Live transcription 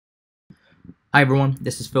Hi everyone,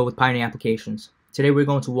 this is Phil with Pioneer Applications. Today we're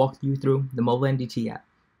going to walk you through the Mobile MDT app.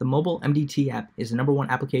 The Mobile MDT app is the #1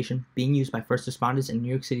 application being used by first responders in New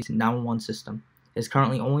York City's 911 system. It is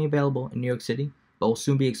currently only available in New York City, but will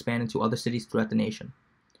soon be expanded to other cities throughout the nation.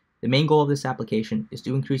 The main goal of this application is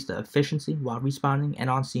to increase the efficiency while responding and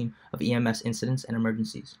on scene of EMS incidents and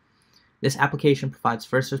emergencies. This application provides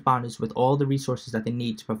first responders with all the resources that they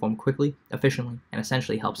need to perform quickly, efficiently, and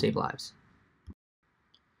essentially help save lives.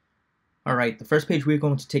 Alright, the first page we're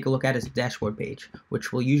going to take a look at is the dashboard page,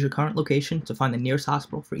 which will use your current location to find the nearest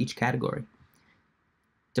hospital for each category.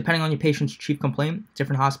 Depending on your patient's chief complaint,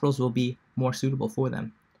 different hospitals will be more suitable for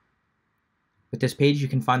them. With this page, you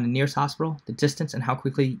can find the nearest hospital, the distance, and how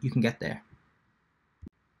quickly you can get there.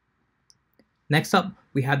 Next up,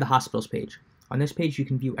 we have the hospitals page. On this page, you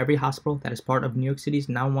can view every hospital that is part of New York City's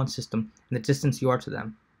 911 system and the distance you are to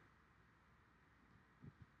them.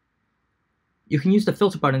 You can use the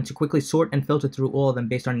filter button to quickly sort and filter through all of them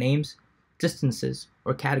based on names, distances,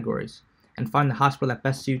 or categories, and find the hospital that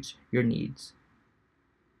best suits your needs.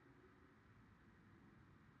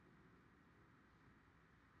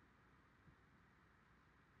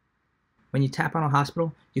 When you tap on a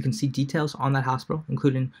hospital, you can see details on that hospital,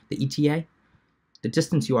 including the ETA, the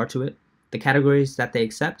distance you are to it, the categories that they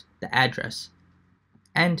accept, the address,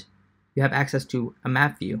 and you have access to a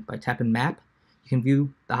map view. By tapping Map, you can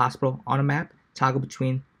view the hospital on a map, toggle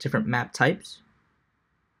between different map types,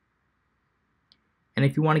 and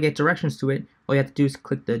if you want to get directions to it, all you have to do is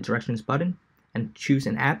click the directions button and choose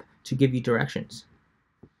an app to give you directions.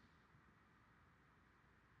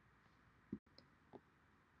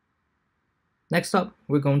 Next up,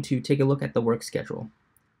 we're going to take a look at the work schedule.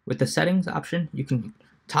 With the settings option, you can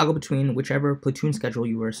toggle between whichever platoon schedule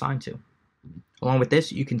you were assigned to. Along with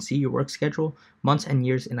this, you can see your work schedule months and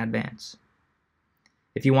years in advance.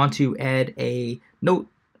 If you want to add a note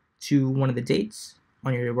to one of the dates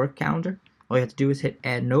on your work calendar, all you have to do is hit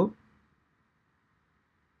Add Note,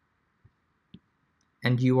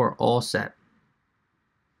 and you are all set.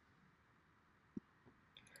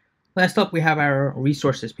 Last up, we have our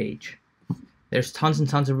resources page. There's tons and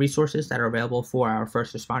tons of resources that are available for our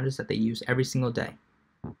first responders that they use every single day.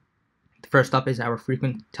 The first up is our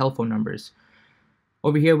frequent telephone numbers.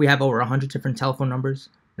 Over here, we have over 100 different telephone numbers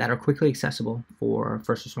that are quickly accessible for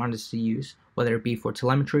first responders to use, whether it be for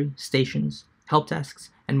telemetry, stations, help desks,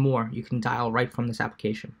 and more. You can dial right from this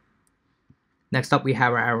application. Next up, we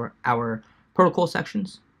have our protocol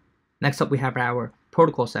sections. where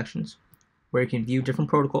you can view different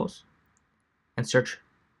protocols and search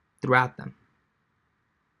throughout them.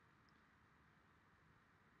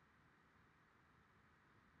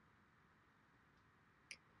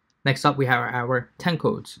 Next up, we have our 10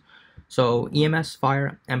 codes. So EMS,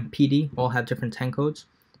 fire, and PD all have different 10 codes.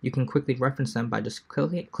 You can quickly reference them by just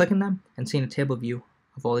clicking them and seeing a table view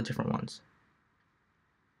of all the different ones.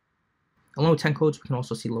 Along with 10 codes, we can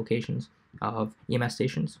also see locations of EMS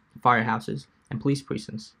stations, firehouses, and police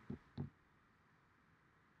precincts.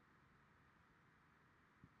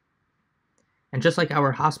 And just like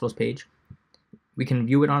our hospitals page, we can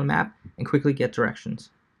view it on a map and quickly get directions.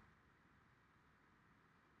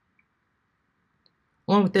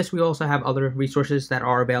 Along with this, we also have other resources that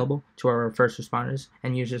are available to our first responders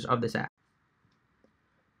and users of this app.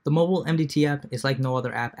 The Mobile MDT app is like no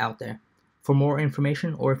other app out there. For more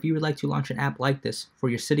information, or if you would like to launch an app like this for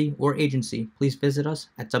your city or agency, please visit us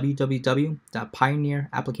at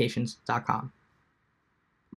www.pioneerapplications.com.